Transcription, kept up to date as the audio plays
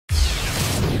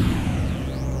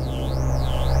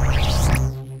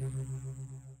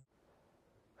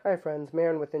Hi friends,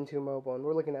 Marin with IntoMobile, and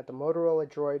we're looking at the Motorola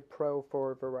Droid Pro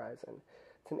for Verizon.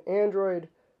 It's an Android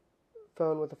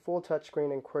phone with a full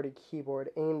touchscreen and QWERTY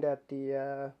keyboard aimed at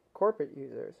the corporate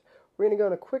users. We're going to go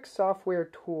on a quick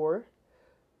software tour,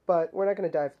 but we're not going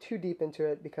to dive too deep into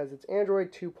it because it's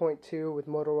Android 2.2 with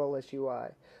Motorola's UI.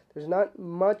 There's not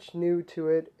much new to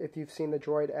it if you've seen the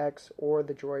Droid X or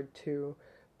the Droid 2,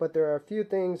 but there are a few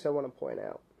things I want to point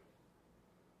out.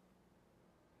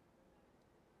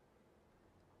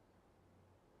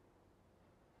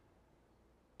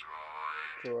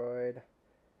 Droid.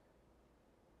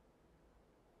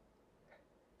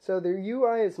 So the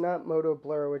UI is not Moto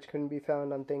Blur, which can be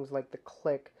found on things like the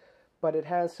Click, but it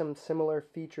has some similar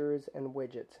features and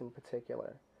widgets in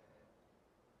particular.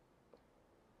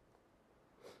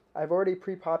 I've already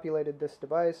pre-populated this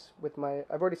device with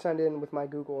I've already signed in with my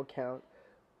Google account,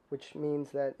 which means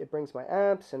that it brings my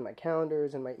apps and my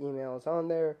calendars and my emails on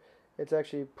there. It's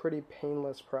actually a pretty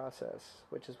painless process,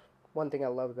 which is one thing I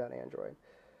love about Android.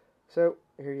 So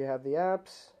here you have the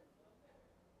apps.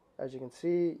 As you can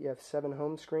see, you have 7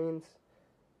 home screens.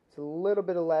 It's a little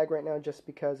bit of lag right now just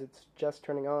because it's just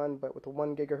turning on, but with the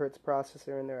 1 gigahertz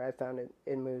processor in there, I found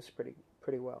it moves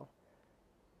pretty well.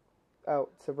 Oh,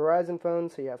 it's a Verizon phone,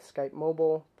 so you have Skype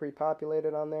Mobile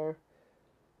pre-populated on there.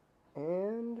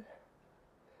 And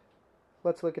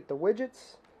let's look at the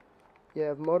widgets. You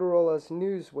have Motorola's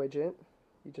News widget.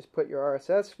 You just put your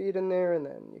RSS feed in there, and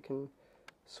then you can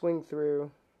swipe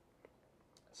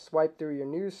through your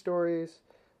news stories,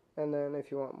 and then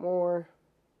if you want more,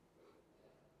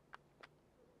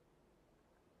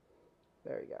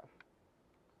 there you go.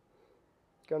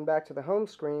 Going back to the home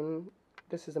screen,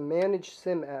 this is a managed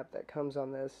SIM app that comes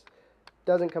on this.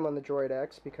 Doesn't come on the Droid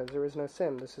X because there is no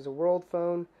SIM. This is a world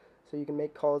phone, so you can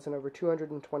make calls in over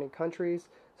 220 countries,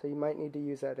 so you might need to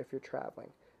use that if you're traveling.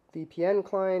 VPN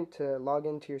client to log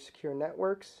into your secure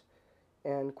networks,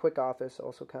 and Quick Office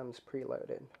also comes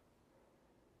preloaded.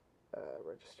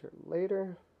 Register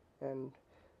later, and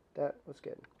that was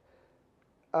good.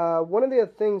 One of the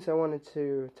other things I wanted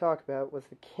to talk about was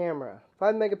the camera.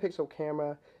 5 megapixel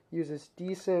camera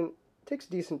takes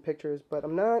decent pictures, but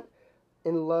I'm not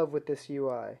in love with this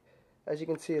UI. As you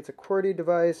can see, it's a QWERTY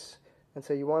device, and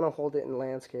so you want to hold it in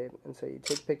landscape, and so you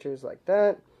take pictures like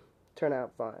that, turn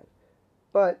out fine.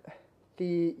 But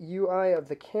the UI of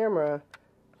the camera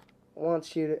wants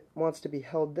to be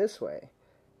held this way,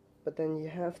 but then you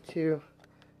have to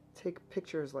take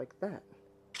pictures like that.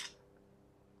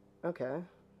 Okay,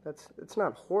 it's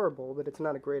not horrible, but it's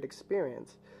not a great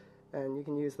experience. And you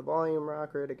can use the volume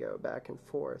rocker to go back and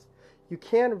forth. You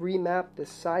can remap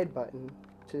this side button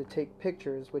to take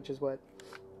pictures, which is what,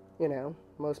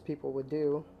 most people would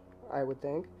do, I would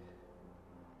think.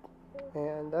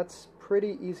 And that's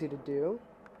pretty easy to do.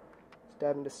 Let's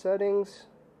dive into settings,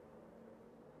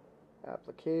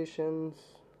 applications,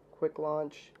 quick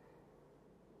launch.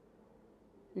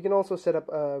 You can also set up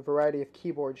a variety of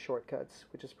keyboard shortcuts,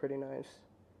 which is pretty nice.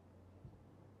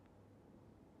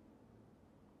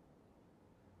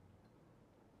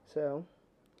 So,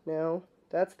 now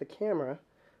that's the camera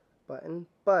button,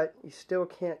 but you still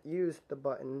can't use the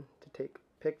button to take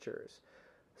pictures.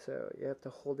 So you have to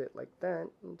hold it like that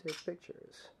and take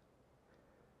pictures.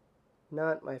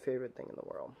 Not my favorite thing in the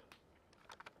world.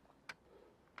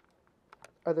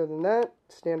 Other than that,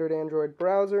 standard Android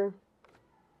browser,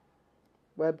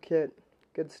 WebKit,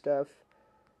 good stuff.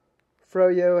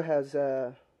 Froyo has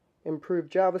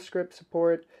improved JavaScript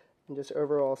support and just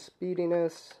overall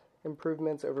speediness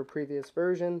improvements over previous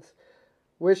versions.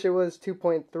 Wish it was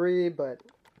 2.3, but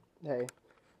hey,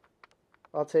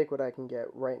 I'll take what I can get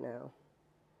right now.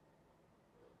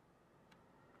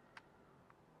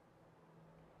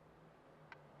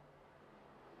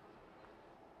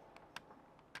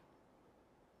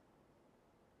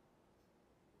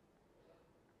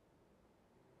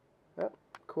 Oh,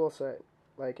 cool site,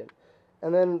 like it.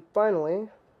 And then finally,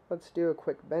 let's do a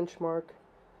quick benchmark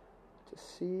to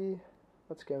see.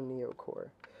 Let's go Neocore.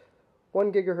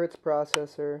 1 gigahertz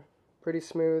processor, pretty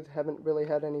smooth, haven't really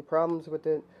had any problems with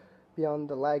it beyond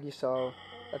the lag you saw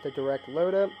at the direct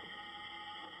load up.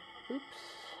 Oops,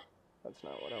 that's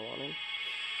not what I wanted.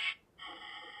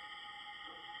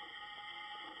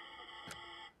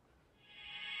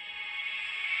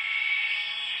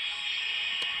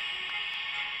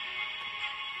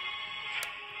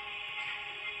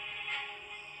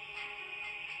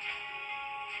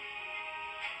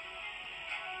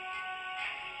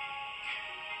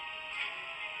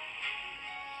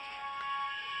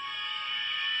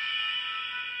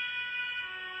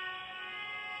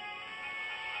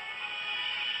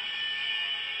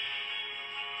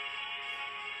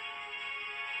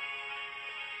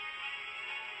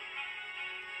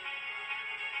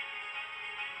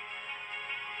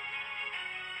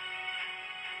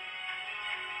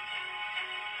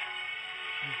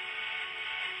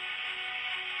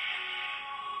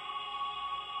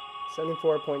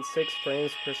 74.6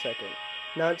 frames per second.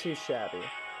 Not too shabby.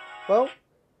 Well,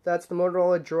 that's the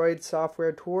Motorola Droid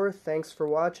software tour. Thanks for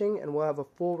watching, and we'll have a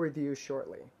full review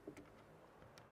shortly.